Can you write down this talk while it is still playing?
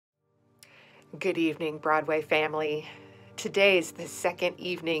Good evening, Broadway family. Today is the second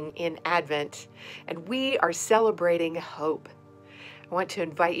evening in Advent, and we are celebrating hope. I want to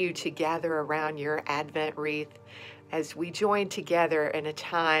invite you to gather around your Advent wreath as we join together in a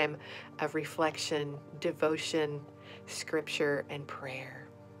time of reflection, devotion, scripture, and prayer.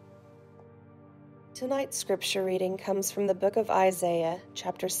 Tonight's scripture reading comes from the book of Isaiah,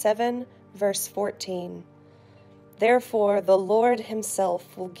 chapter 7, verse 14. Therefore, the Lord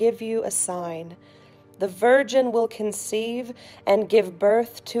himself will give you a sign. The virgin will conceive and give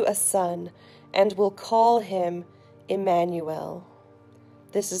birth to a son, and will call him Emmanuel.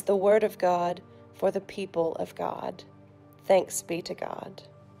 This is the word of God for the people of God. Thanks be to God.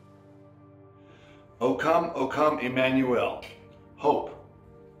 O come, Emmanuel. Hope,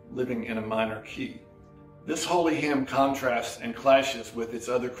 living in a minor key. This holy hymn contrasts and clashes with its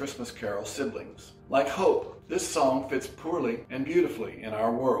other Christmas carol siblings. Like hope, this song fits poorly and beautifully in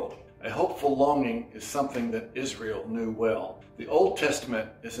our world. A hopeful longing is something that Israel knew well. The Old Testament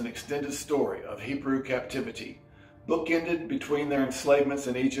is an extended story of Hebrew captivity, bookended between their enslavements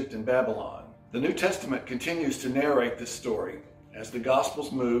in Egypt and Babylon. The New Testament continues to narrate this story as the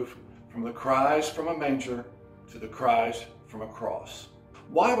Gospels move from the cries from a manger to the cries from a cross.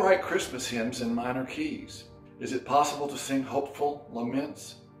 Why write Christmas hymns in minor keys? Is it possible to sing hopeful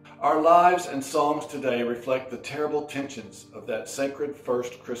laments? Our lives and songs today reflect the terrible tensions of that sacred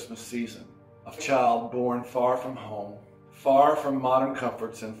first Christmas season. A child born far from home, far from modern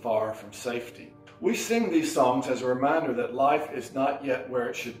comforts, and far from safety. We sing these songs as a reminder that life is not yet where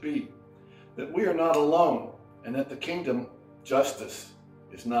it should be, that we are not alone, and that the kingdom, justice,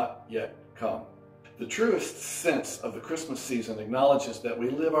 is not yet come. The truest sense of the Christmas season acknowledges that we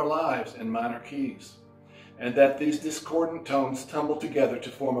live our lives in minor keys, and that these discordant tones tumble together to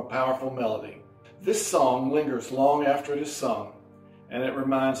form a powerful melody. This song lingers long after it is sung, and it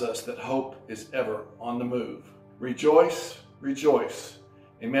reminds us that hope is ever on the move. Rejoice, rejoice.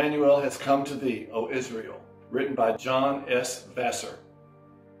 Emmanuel has come to thee, O Israel. Written by Jon S. Vassar.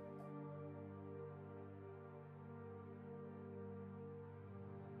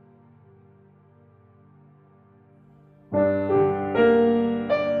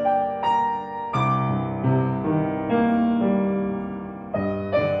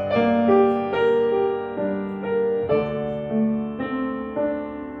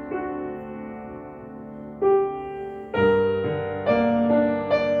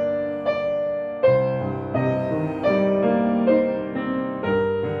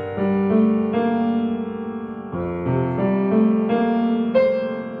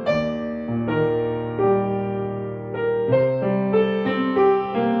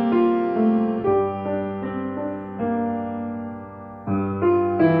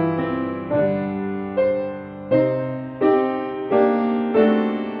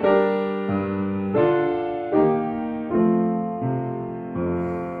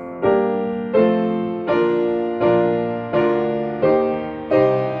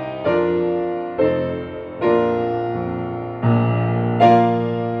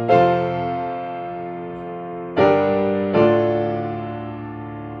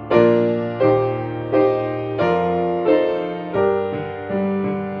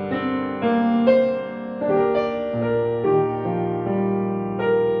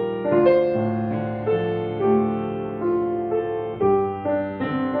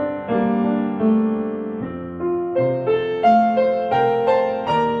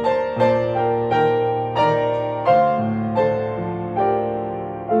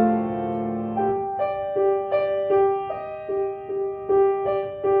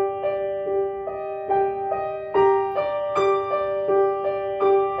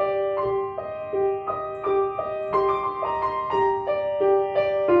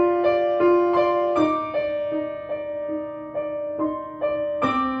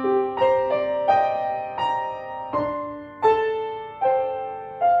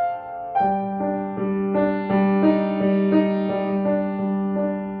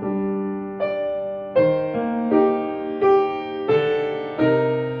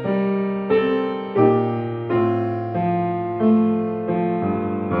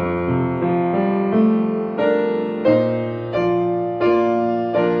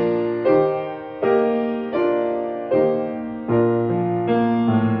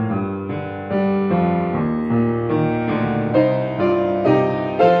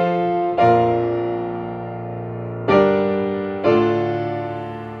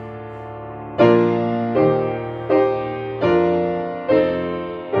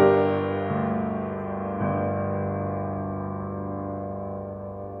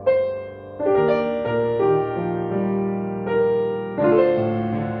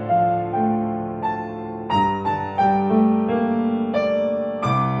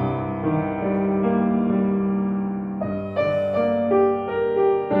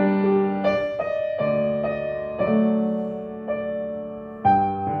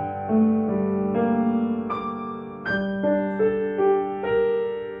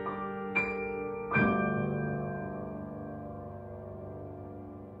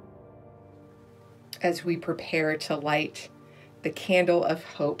 as we prepare to light the candle of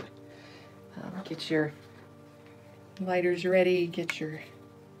hope. Get your lighters ready. Here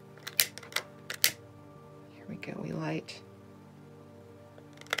we go. We light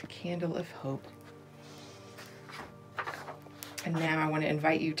the candle of hope. And now I want to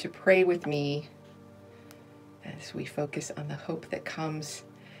invite you to pray with me as we focus on the hope that comes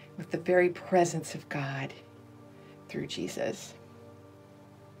with the very presence of God through Jesus.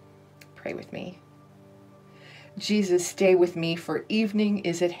 Pray with me. Jesus, stay with me, for evening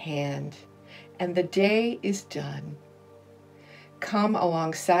is at hand, and the day is done. Come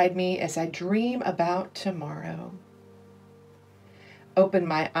alongside me as I dream about tomorrow. Open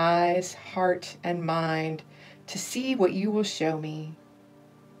my eyes, heart, and mind to see what you will show me.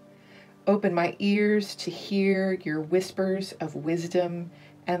 Open my ears to hear your whispers of wisdom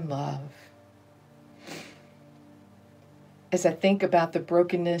and love. As I think about the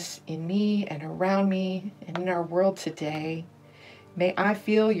brokenness in me and around me and in our world today, may I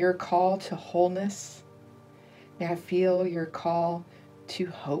feel your call to wholeness. May I feel your call to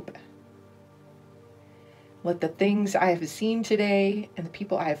hope. Let the things I have seen today and the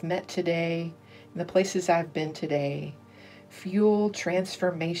people I have met today and the places I've been today fuel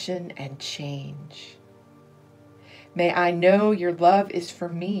transformation and change. May I know your love is for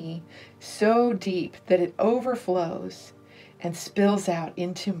me so deep that it overflows and spills out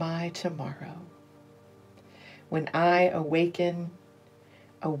into my tomorrow. When I awaken,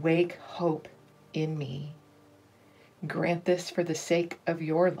 awake hope in me. Grant this for the sake of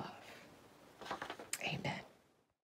your love. Amen.